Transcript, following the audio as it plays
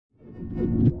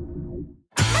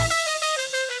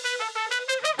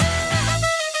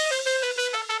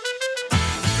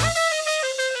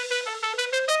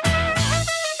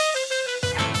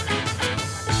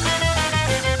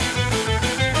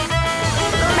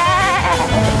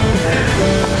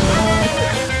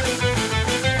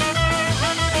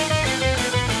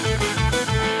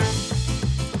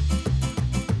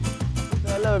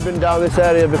down this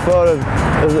area before of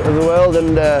the world,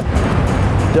 and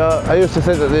I used to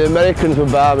think that the Americans were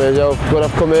balmy. When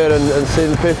I've come here and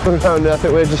seen the people around here, I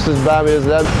think we're just as balmy as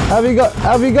them. Have you got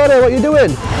it? What are you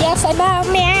doing? Yes, I know.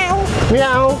 Meow.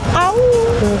 Meow. Ow.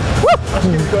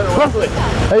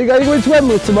 Are you going to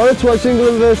Wembley tomorrow to watch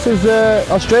England versus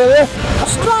Australia?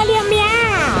 Australia, meow.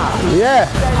 Yeah.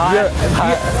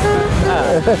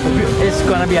 It's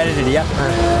gonna be edited, yeah.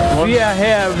 We are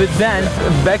here with Ben,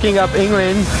 backing up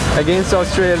England against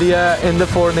Australia in the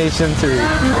Four Nations series.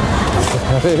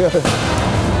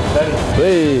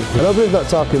 Hey, nobody's not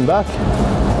talking back.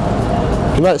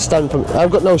 You might stand from. I've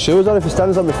got no shoes on if he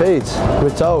stands on my feet, my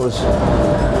toes.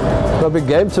 Got a big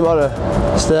game tomorrow.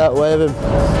 Stay out waving.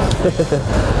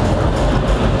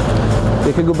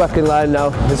 You can go back in line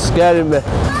now. It's scaring me.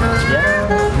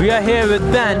 We are here with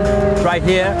Ben, right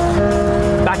here,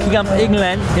 backing up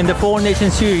England in the Four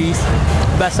Nations series.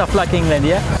 Best of luck, England,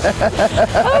 yeah?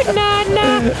 Oh, no.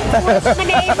 What's my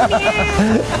name?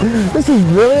 Meow. This is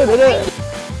brilliant, isn't it?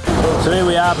 So here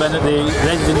we are, Ben, at the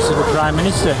residence of the Prime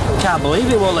Minister. Can't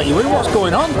believe it won't let you in. What's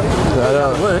going on? I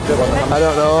don't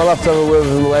know. I'll have to have a word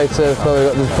with him later.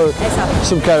 There's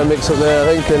some kind of mix up there,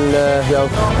 I think, and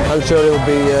I'm sure he'll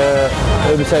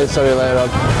be saying sorry later on.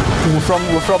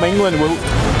 We're from England.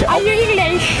 Are you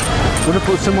English? We're going to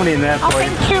put some money in there Oh, for you.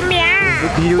 thank you, meow.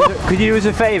 Could you do us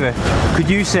a favour? Could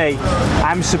you say,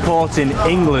 I'm supporting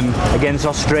England against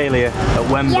Australia at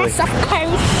Wembley? Yes, of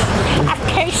course. Of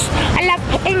course. I love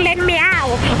England,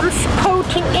 meow. I'm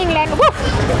supporting England. Woof.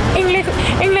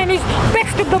 England is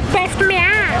best of the best,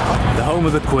 meow. The home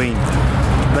of the Queen.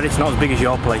 But it's not as big as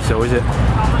your place, though, is it?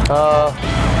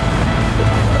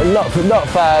 Not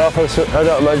far off. I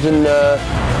don't imagine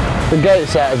the gate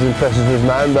site as impressive as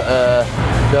mine, but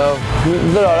no,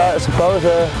 they're all right, I suppose.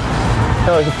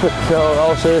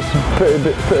 It's a pretty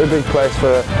big place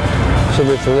for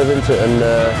somebody to live into, and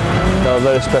a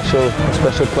very special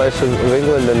place of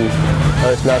England, and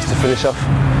it's nice to finish off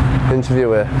the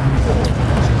interview here.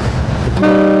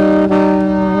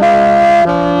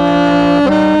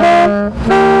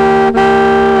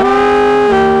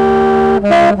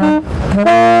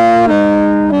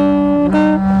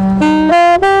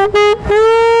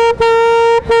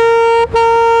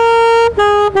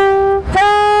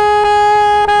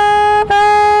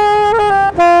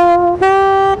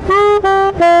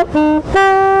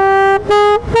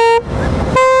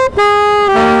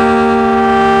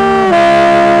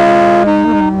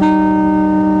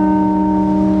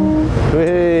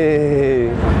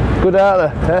 Good,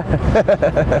 aren't they?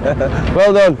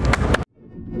 Well done.